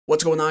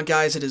What's going on,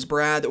 guys? It is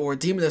Brad, or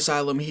Demon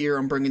Asylum here.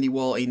 I'm bringing you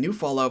all a new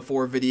Fallout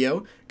 4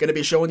 video. Going to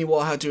be showing you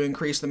all how to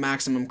increase the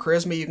maximum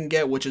charisma you can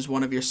get, which is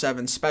one of your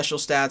 7 special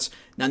stats.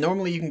 Now,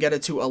 normally you can get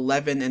it to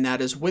 11, and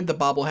that is with the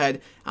bobblehead.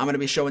 I'm going to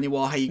be showing you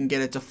all how you can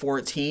get it to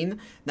 14.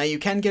 Now, you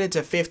can get it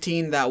to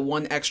 15, that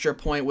 1 extra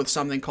point with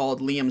something called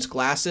Liam's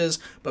Glasses,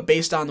 but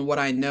based on what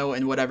I know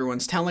and what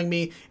everyone's telling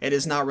me, it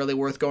is not really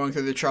worth going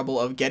through the trouble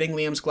of getting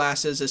Liam's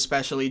Glasses,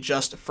 especially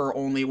just for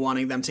only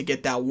wanting them to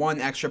get that 1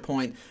 extra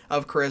point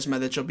of charisma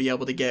that you'll be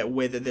able to get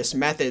with this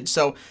method.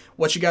 So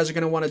what you guys are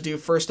going to want to do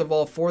first of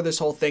all for this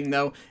whole thing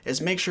though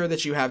is make sure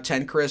that you have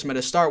 10 charisma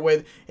to start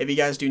with. If you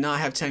guys do not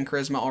have 10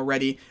 charisma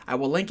already, I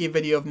will link a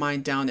video of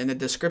mine down in the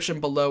description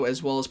below,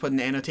 as well as put an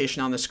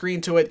annotation on the screen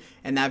to it,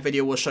 and that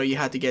video will show you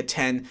how to get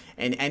 10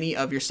 in any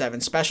of your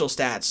 7 special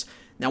stats.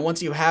 Now,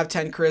 once you have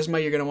 10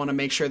 charisma, you're going to want to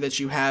make sure that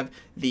you have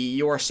the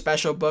Your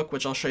Special book,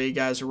 which I'll show you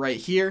guys right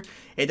here.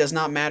 It does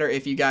not matter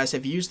if you guys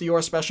have used the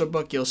Your Special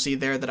book. You'll see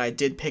there that I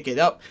did pick it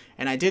up,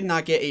 and I did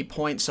not get a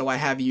point, so I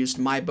have used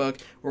my book.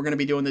 We're going to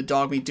be doing the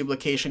Dogmeat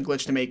duplication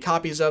glitch to make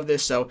copies of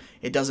this, so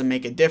it doesn't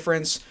make a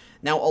difference.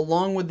 Now,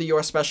 along with the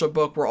Your Special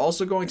book, we're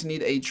also going to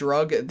need a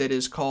drug that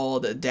is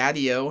called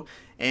Daddio,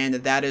 and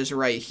that is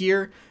right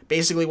here.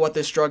 Basically, what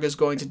this drug is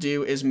going to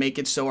do is make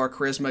it so our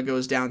charisma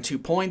goes down 2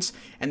 points,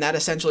 and that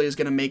essentially is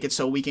going to make it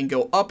so we can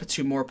go up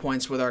 2 more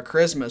points with our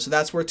charisma. So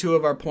that's where 2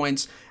 of our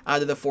points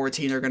out of the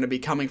 14 are going to be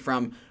coming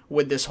from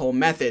with this whole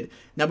method.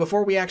 Now,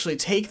 before we actually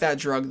take that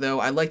drug, though,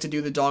 I like to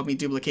do the Dogmeat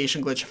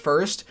duplication glitch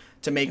first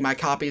to make my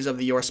copies of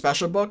the Your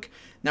Special book.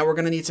 Now, we're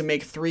going to need to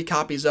make 3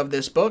 copies of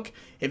this book.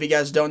 If you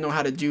guys don't know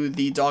how to do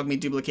the Dogmeat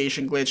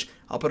duplication glitch,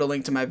 I'll put a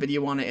link to my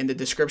video on it in the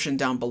description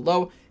down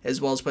below,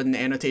 as well as put an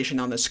annotation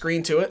on the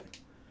screen to it.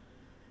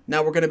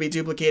 Now, we're going to be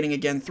duplicating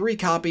again 3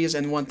 copies,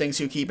 and one thing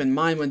to keep in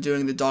mind when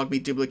doing the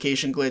Dogmeat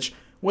duplication glitch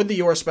with the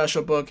Your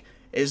Special book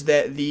is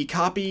that the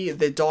copy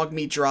that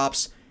Dogmeat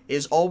drops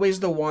is always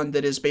the one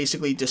that is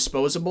basically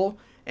disposable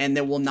and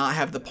that will not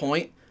have the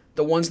point.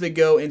 The ones that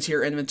go into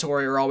your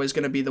inventory are always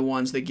going to be the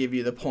ones that give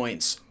you the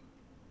points.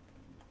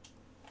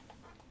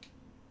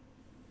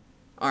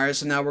 Alright,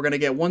 so now we're going to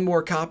get 1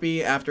 more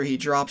copy after he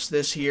drops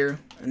this here,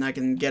 and I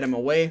can get him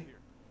away.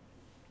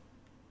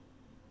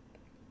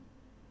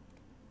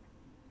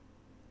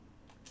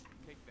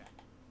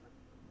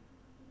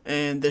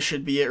 And this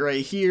should be it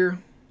right here.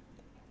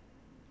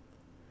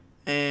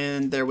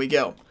 And there we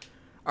go.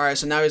 Alright,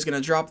 so now he's going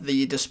to drop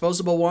the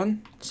disposable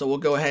one. So we'll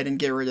go ahead and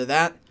get rid of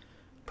that.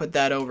 Put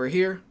that over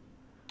here.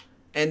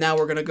 And now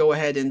we're going to go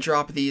ahead and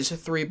drop these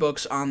 3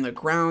 books on the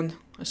ground,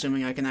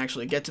 assuming I can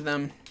actually get to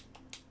them.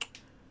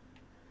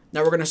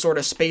 Now we're going to sort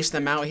of space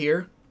them out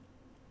here.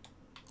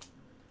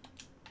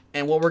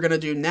 And what we're going to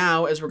do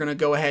now is we're going to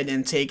go ahead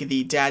and take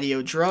the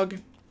Daddio drug,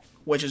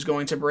 which is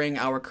going to bring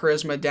our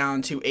charisma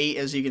down to 8,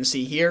 as you can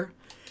see here.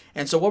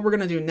 And so what we're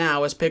going to do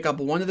now is pick up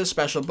one of the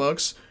special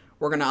books.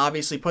 We're going to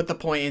obviously put the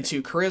point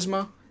into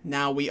charisma.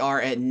 Now we are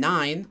at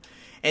 9.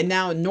 And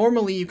now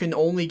normally you can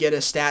only get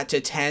a stat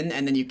to 10,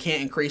 and then you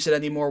can't increase it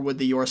anymore with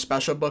the Your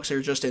Special books,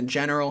 or just in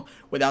general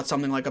without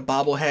something like a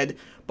bobblehead.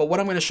 But what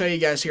I'm going to show you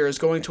guys here is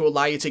going to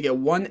allow you to get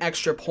 1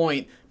 extra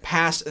point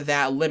past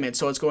that limit.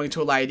 So it's going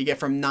to allow you to get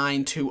from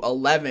 9 to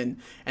 11,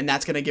 and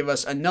that's going to give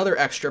us another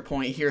extra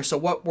point here. So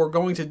what we're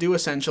going to do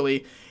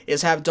essentially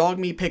is have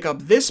Dogmeat pick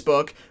up this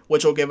book,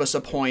 which will give us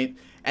a point,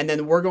 and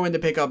then we're going to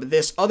pick up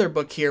this other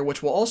book here,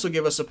 which will also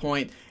give us a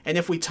point. And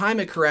if we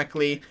time it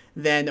correctly,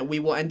 then we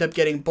will end up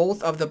getting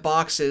both of the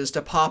boxes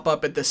to pop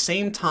up at the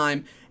same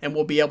time, and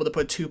we'll be able to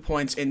put 2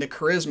 points into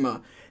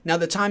charisma. Now,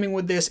 the timing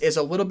with this is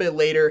a little bit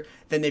later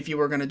than if you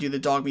were going to do the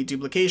Dogmeat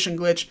duplication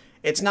glitch.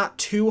 It's not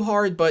too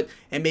hard, but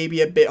it may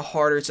be a bit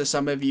harder to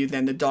some of you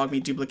than the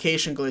Dogmeat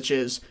duplication glitch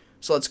is.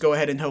 So let's go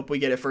ahead and hope we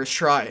get it first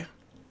try.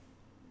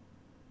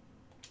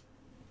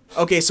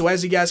 Okay, so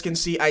as you guys can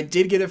see, I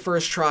did get it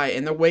first try,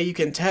 and the way you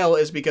can tell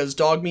is because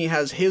Dogmeat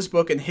has his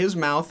book in his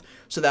mouth,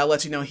 so that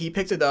lets you know he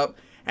picked it up,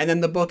 and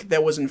then the book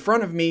that was in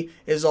front of me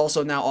is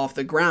also now off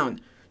the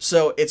ground.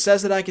 So it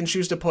says that I can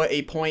choose to put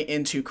a point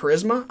into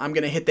charisma. I'm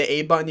going to hit the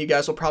A button. You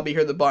guys will probably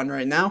hear the button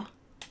right now.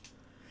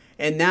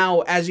 And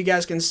now, as you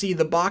guys can see,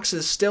 the box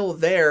is still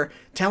there,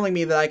 telling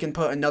me that I can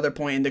put another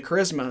point into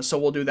charisma, so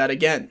we'll do that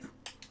again.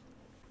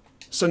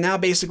 So now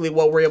basically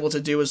what we're able to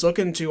do is look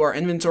into our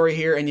inventory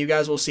here, and you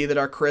guys will see that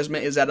our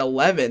charisma is at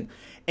 11,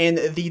 and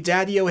the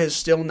Daddio has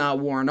still not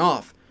worn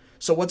off.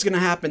 So what's going to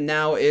happen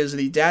now is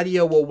the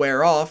Daddio will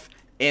wear off,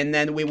 and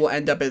then we will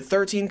end up at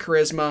 13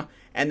 charisma,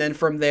 and then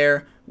from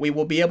there we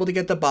will be able to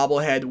get the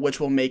bobblehead, which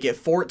will make it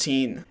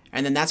 14.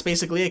 And then that's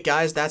basically it,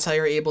 guys. That's how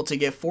you're able to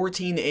get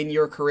 14 in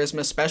your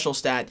charisma special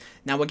stat.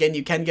 Now, again,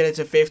 you can get it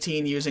to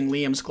 15 using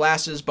Liam's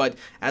Glasses, but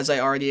as I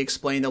already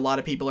explained, a lot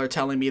of people are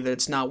telling me that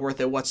it's not worth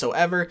it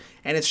whatsoever,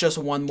 and it's just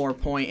 1 more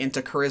point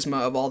into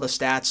charisma of all the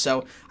stats,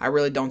 so I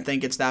really don't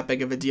think it's that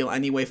big of a deal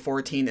anyway.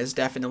 14 is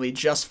definitely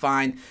just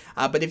fine.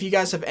 But if you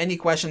guys have any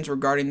questions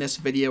regarding this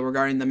video,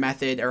 regarding the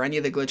method, or any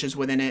of the glitches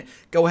within it,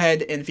 go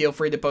ahead and feel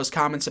free to post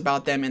comments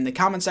about them in the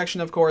comment section,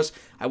 of course.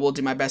 I will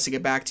do my best to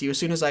get back to you as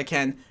soon as I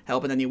can,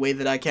 help in any way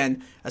that I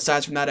can.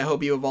 Aside from that, I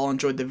hope you have all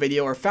enjoyed the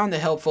video or found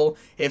it helpful.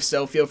 If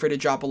so, feel free to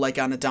drop a like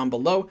on it down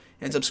below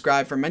and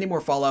subscribe for many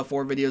more Fallout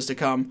 4 videos to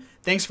come.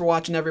 Thanks for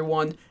watching,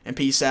 everyone, and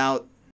peace out.